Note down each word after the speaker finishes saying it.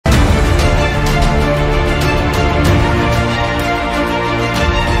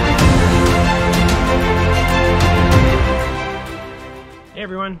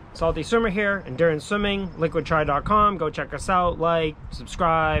everyone, Salty Swimmer here, Endurance Swimming, liquidtri.com. Go check us out, like,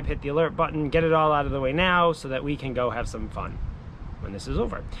 subscribe, hit the alert button, get it all out of the way now so that we can go have some fun when this is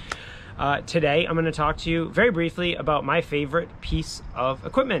over. Today I'm going to talk to you very briefly about my favorite piece of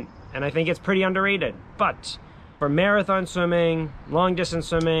equipment, and I think it's pretty underrated. But for marathon swimming, long distance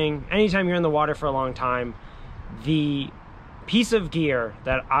swimming, anytime you're in the water for a long time, the piece of gear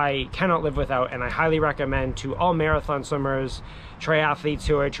that I cannot live without, and I highly recommend to all marathon swimmers, triathletes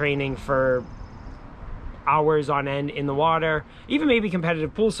who are training for hours on end in the water, even maybe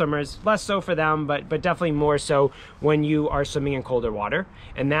competitive pool swimmers, less so for them, but definitely more so when you are swimming in colder water,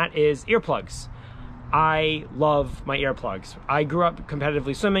 and that is earplugs. I love my earplugs. I grew up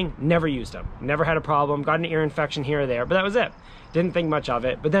competitively swimming, never used them, never had a problem, got an ear infection here or there, but that was it. Didn't think much of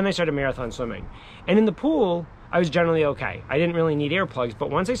it. But then I started marathon swimming, and in the pool I was generally okay. I didn't really need earplugs, but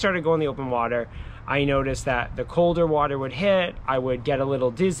once I started going in the open water, I noticed that the colder water would hit, I would get a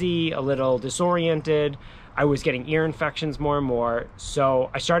little dizzy, a little disoriented. I was getting ear infections more and more, so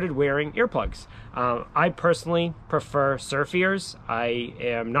I started wearing earplugs. I personally prefer Surf Ears. I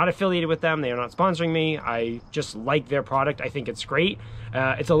am not affiliated with them. They are not sponsoring me. I just like their product. I think it's great.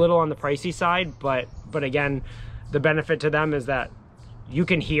 It's a little on the pricey side, but again, the benefit to them is that you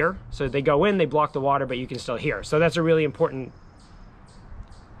can hear. So they go in, they block the water, but you can still hear. So that's a really important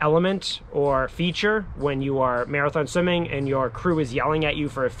element or feature when you are marathon swimming and your crew is yelling at you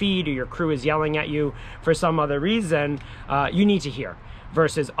for a feed, or your crew is yelling at you for some other reason. You need to hear,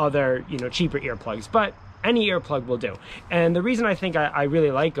 versus other, cheaper earplugs. But any earplug will do. And the reason I think I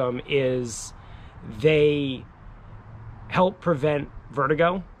really like them is they help prevent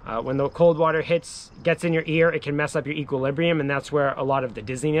vertigo. When the cold water gets in your ear, it can mess up your equilibrium, and that's where a lot of the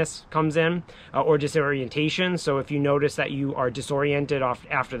dizziness comes in, or disorientation. So if you notice that you are disoriented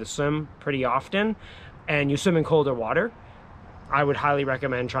after the swim pretty often, and you swim in colder water, I would highly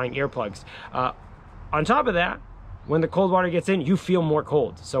recommend trying earplugs. On top of that, when the cold water gets in, you feel more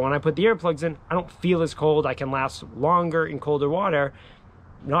cold. So when I put the earplugs in, I don't feel as cold. I can last longer in colder water,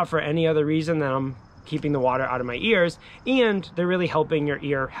 not for any other reason than I'm keeping the water out of my ears, and they're really helping your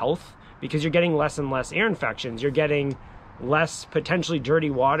ear health because you're getting less and less ear infections. You're getting less potentially dirty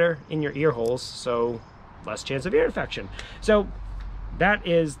water in your ear holes, so less chance of ear infection. So that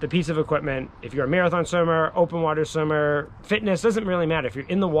is the piece of equipment. If you're a marathon swimmer, open water swimmer, fitness, doesn't really matter. If you're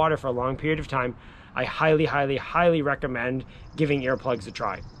in the water for a long period of time, I highly, highly, highly recommend giving earplugs a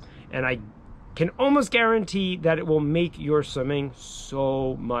try. And I can almost guarantee that it will make your swimming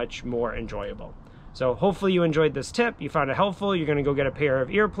so much more enjoyable. So hopefully you enjoyed this tip, you found it helpful. You're gonna go get a pair of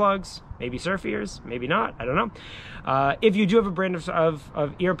earplugs, maybe Surf Ears, maybe not, I don't know. If you do have a brand of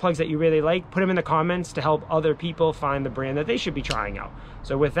earplugs that you really like, put them in the comments to help other people find the brand that they should be trying out.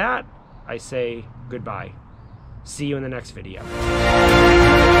 So with that, I say goodbye. See you in the next video.